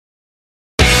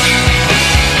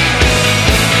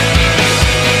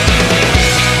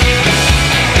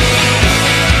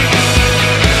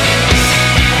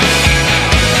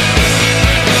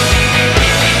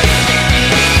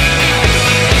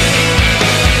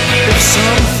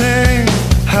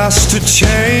has to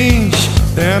change,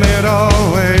 then it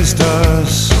always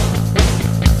does.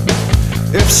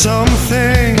 If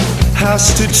something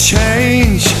has to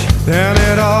change, then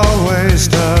it always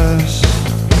does.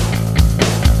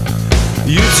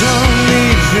 You don't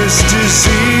need this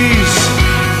disease,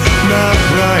 not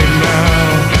right now.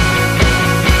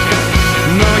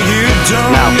 No, you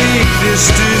don't need this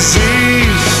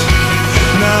disease,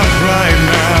 not right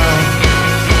now.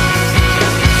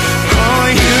 Oh,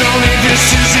 you don't need this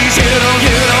disease, you don't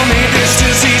need this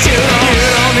disease, you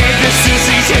don't need this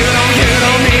disease, you don't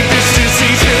need this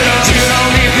disease, you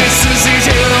don't need this disease,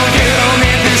 you don't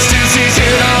need this disease, you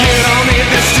don't need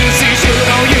this disease, you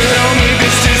don't need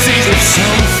this disease. If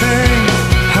something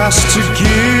has to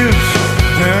give,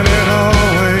 then it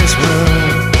always will.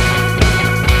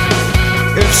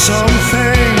 If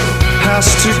something has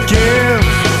to give,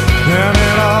 then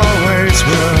it always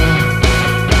will.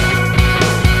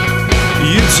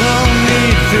 You don't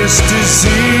need this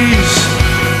disease,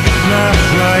 not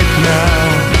right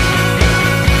now.